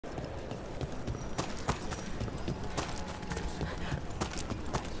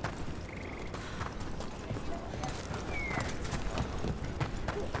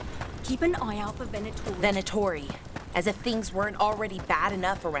Keep an eye out for Venatori. Venatori. As if things weren't already bad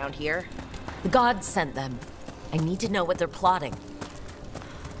enough around here. The gods sent them. I need to know what they're plotting.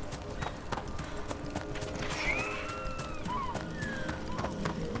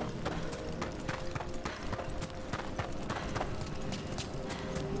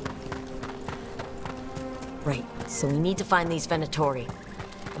 Right, so we need to find these Venatori.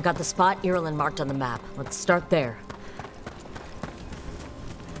 I've got the spot Irulan marked on the map. Let's start there.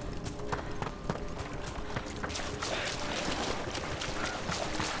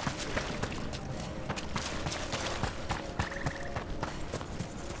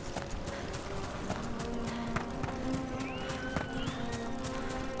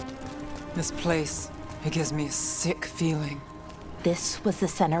 This place, it gives me a sick feeling. This was the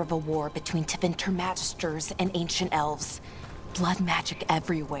center of a war between Tevinter Magisters and ancient elves. Blood magic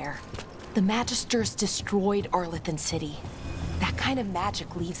everywhere. The Magisters destroyed Arlathan City. That kind of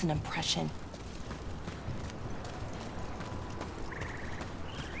magic leaves an impression.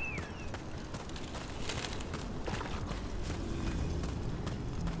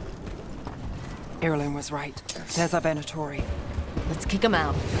 Irulan was right. There's a Venatori. Let's kick them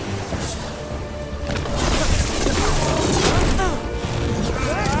out.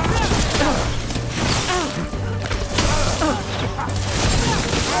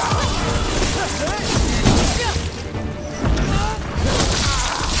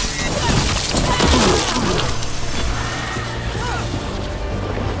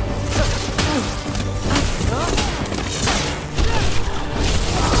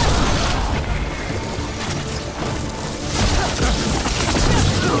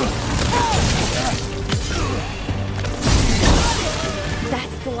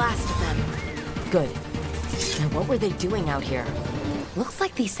 Good. Now what were they doing out here? Looks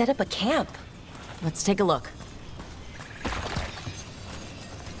like they set up a camp. Let's take a look.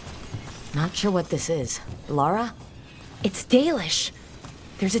 Not sure what this is. Lara? It's Dalish.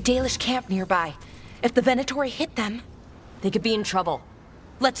 There's a Dalish camp nearby. If the Venatori hit them... They could be in trouble.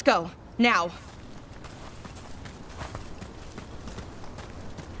 Let's go. Now.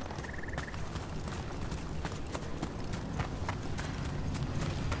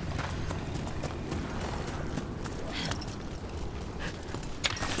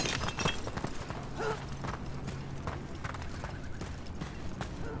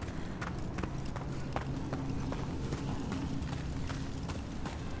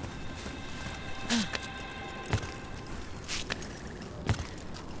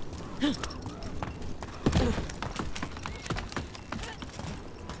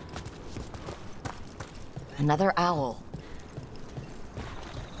 Another owl.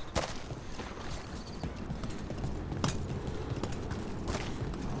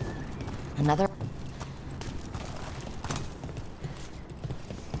 Another...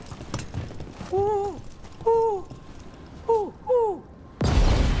 Ooh, ooh, ooh, ooh.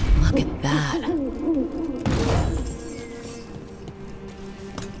 Look at that.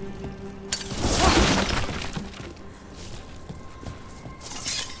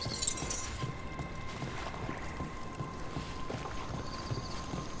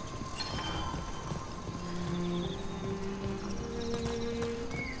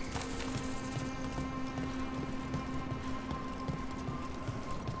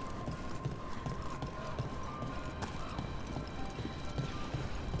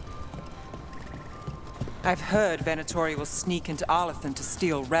 I've heard Venatori will sneak into Arlathan to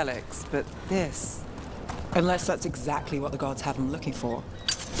steal relics, but this... Unless that's exactly what the gods have them looking for.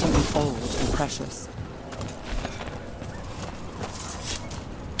 Something old and precious.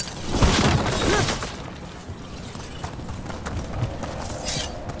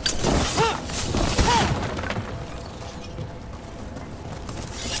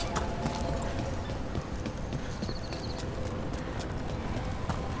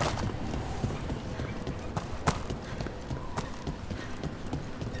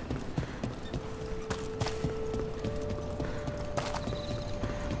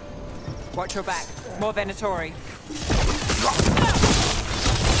 Watch your back. More Venatori.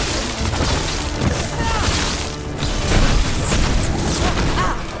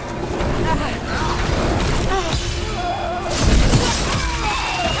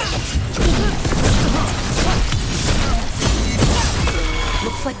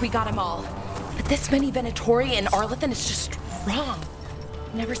 Looks like we got them all. But this many Venatori in Arlathan is just wrong.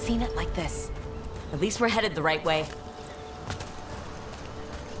 Never seen it like this. At least we're headed the right way.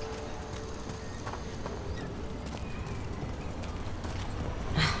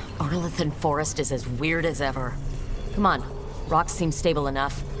 Arlathan Forest is as weird as ever. Come on, rocks seem stable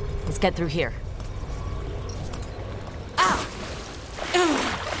enough. Let's get through here.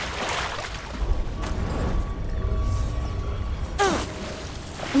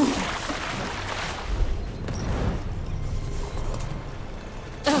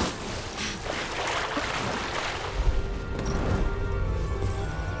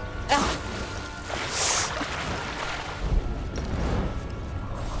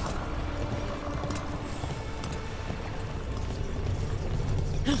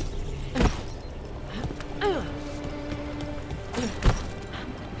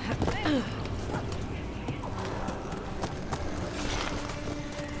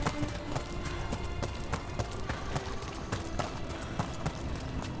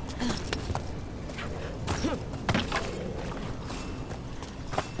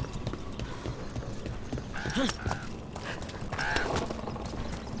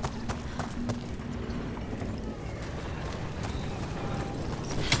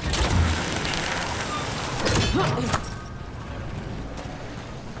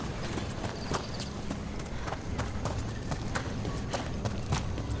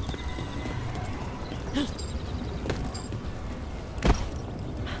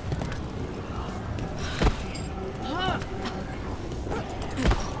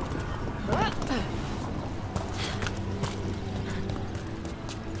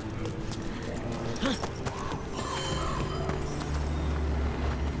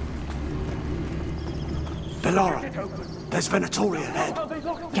 Bellara, there's Venatori ahead.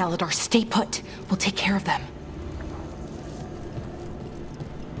 Galadar, stay put. We'll take care of them.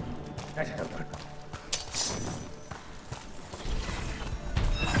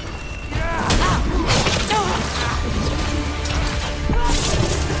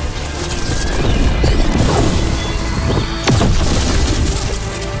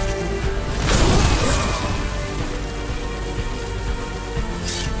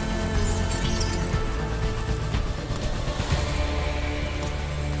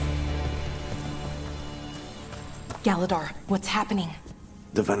 Galadar, what's happening?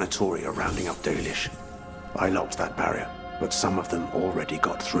 The Venatori are rounding up Dalish. I locked that barrier, but some of them already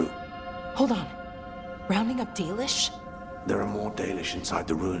got through. Hold on. Rounding up Dalish? There are more Dalish inside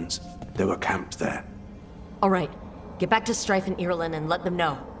the ruins. They were camped there. All right, get back to Strife and Irulan and let them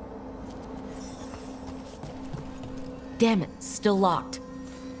know. Damn it, still locked.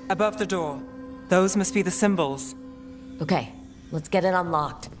 Above the door. Those must be the symbols. Okay, let's get it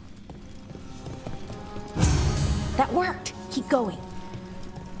unlocked. That worked. Keep going.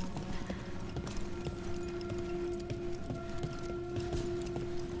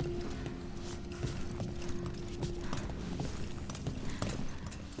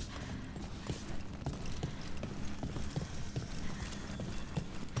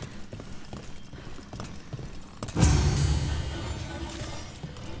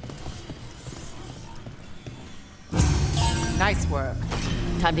 Nice work.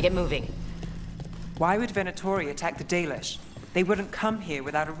 Time to get moving. Why would Venatori attack the Dalish? They wouldn't come here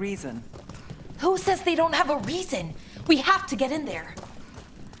without a reason. Who says they don't have a reason? We have to get in there.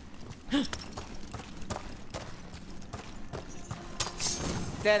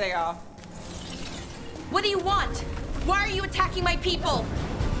 There they are. What do you want? Why are you attacking my people?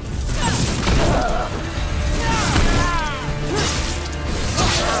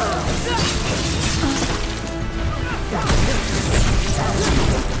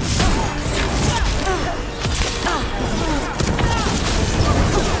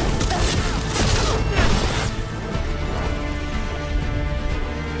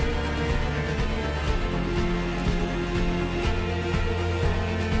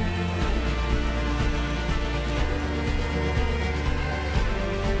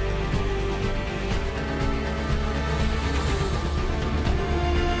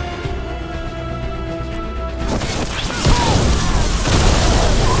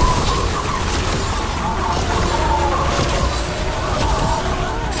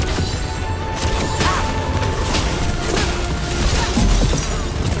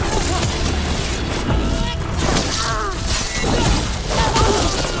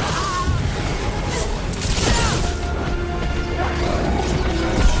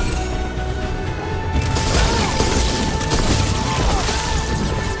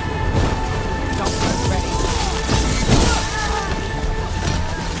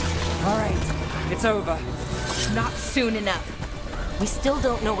 It's over. Not soon enough. We still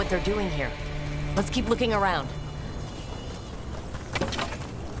don't know what they're doing here. Let's keep looking around.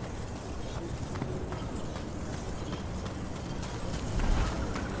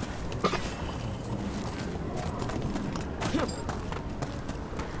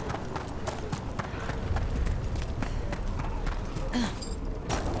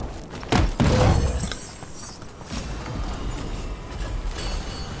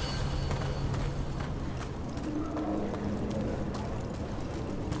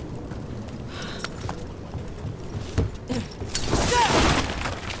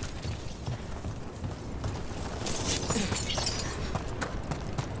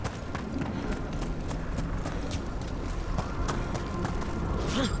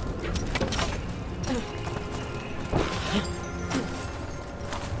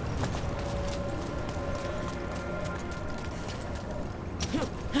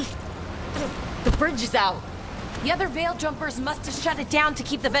 is out. The other Veil Jumpers must have shut it down to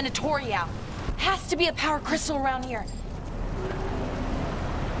keep the Venatori out. Has to be a power crystal around here.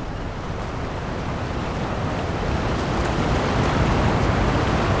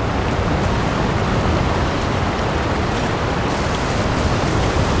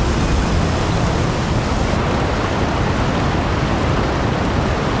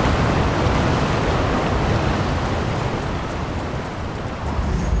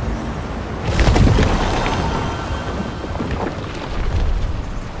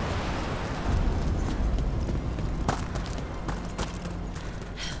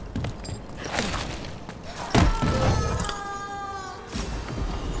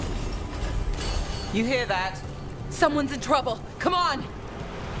 You hear that? Someone's in trouble. Come on!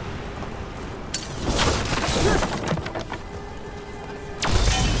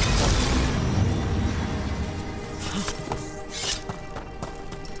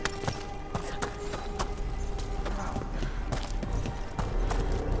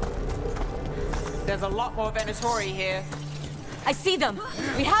 There's a lot more Venatori here. I see them.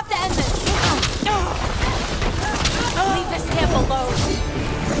 We have to end this. Leave this camp alone.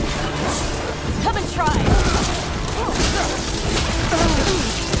 Come and try.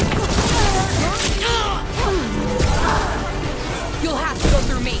 You'll have to go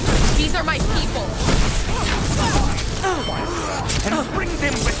through me. These are my people. And bring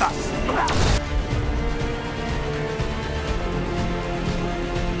them with us!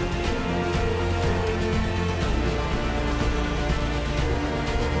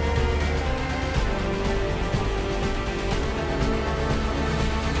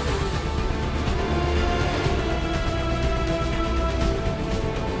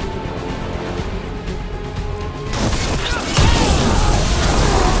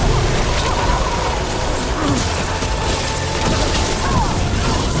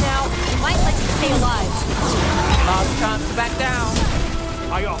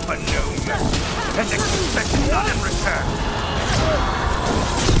 I offer no mercy, and expect none in return.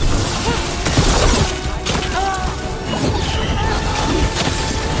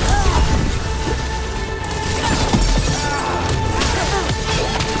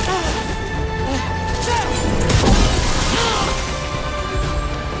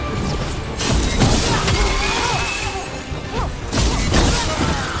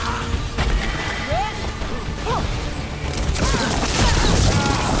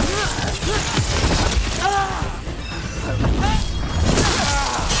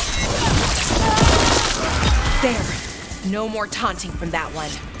 There. No more taunting from that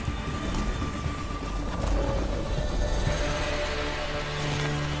one.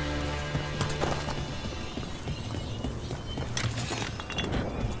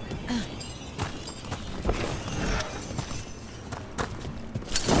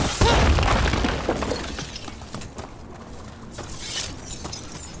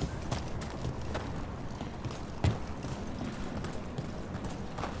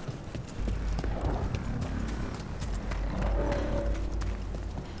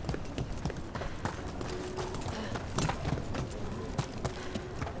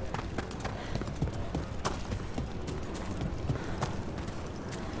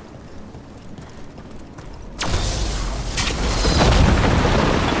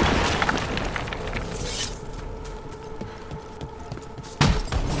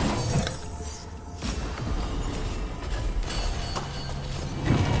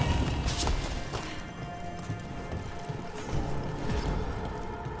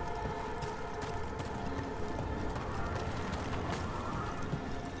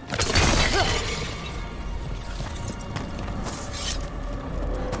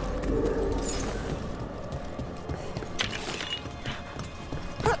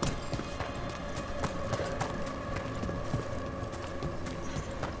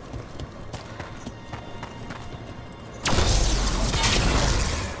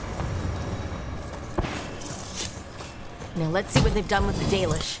 Now let's see what they've done with the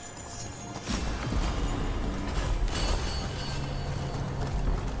Dalish.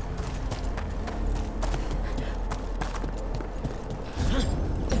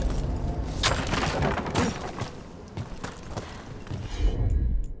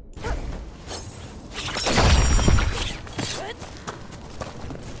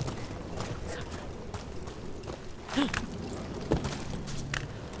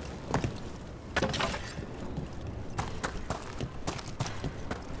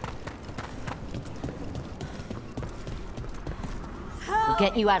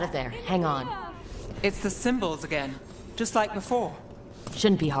 Get you out of there. Hang on. It's the symbols again, just like before.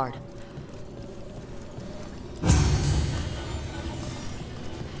 Shouldn't be hard.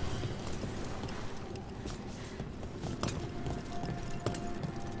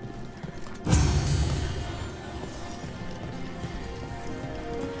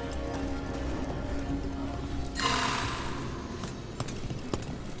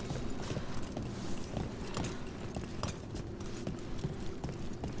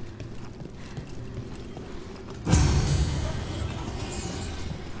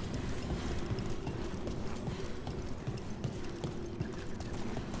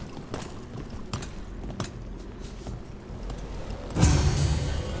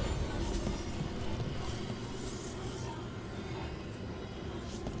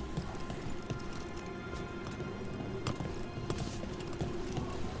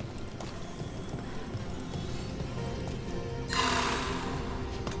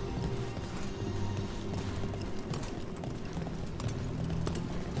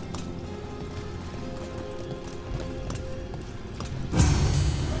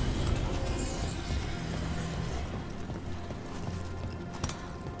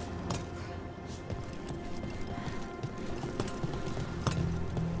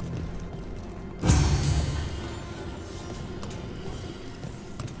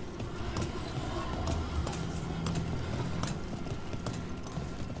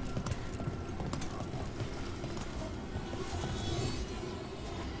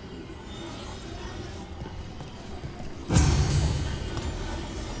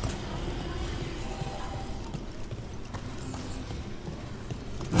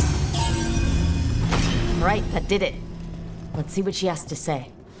 right, that did it. Let's see what she has to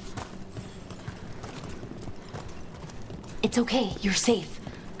say. It's okay, you're safe.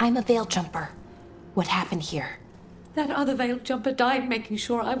 I'm a Veil Jumper. What happened here? That other Veil Jumper died making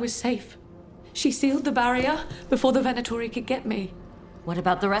sure I was safe. She sealed the barrier before the Venatori could get me. What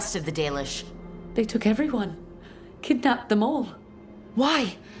about the rest of the Dalish? They took everyone. Kidnapped them all.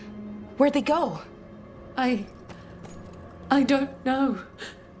 Why? Where'd they go? I don't know.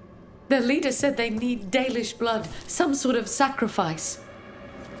 Their leader said they need Dalish blood, some sort of sacrifice.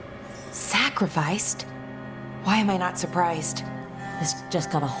 Sacrificed? Why am I not surprised? This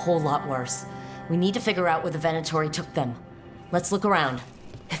just got a whole lot worse. We need to figure out where the Venatori took them. Let's look around.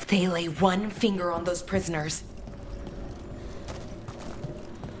 If they lay one finger on those prisoners...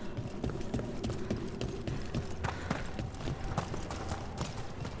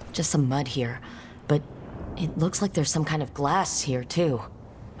 Just some mud here, but it looks like there's some kind of glass here, too.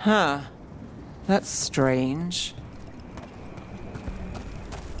 Huh. That's strange.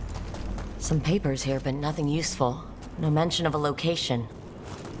 Some papers here, but nothing useful. No mention of a location.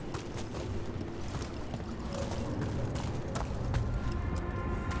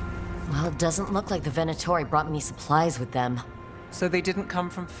 Well, it doesn't look like the Venatori brought any supplies with them. So they didn't come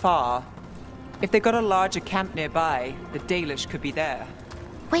from far. If they got a larger camp nearby, the Dalish could be there.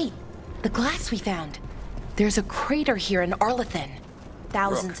 Wait, the glass we found. There's a crater here in Arlathan.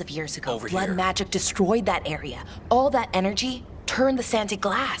 Thousands Rook, of years ago, over blood here. magic destroyed that area. All that energy turned the sand to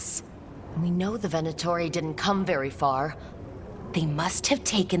glass. We know the Venatori didn't come very far. They must have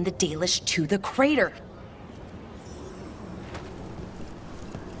taken the Dalish to the crater.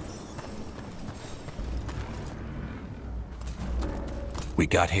 We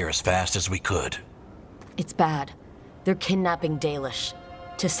got here as fast as we could. It's bad. They're kidnapping Dalish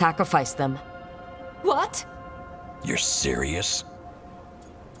to sacrifice them. What? You're serious?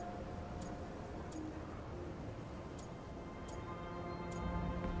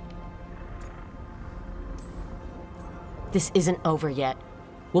 This isn't over yet.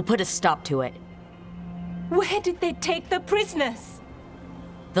 We'll put a stop to it. Where did they take the prisoners?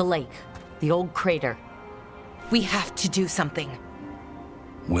 The lake. The old crater. We have to do something.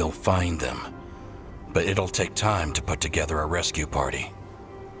 We'll find them. But it'll take time to put together a rescue party.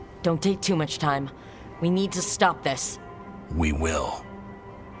 Don't take too much time. We need to stop this. We will.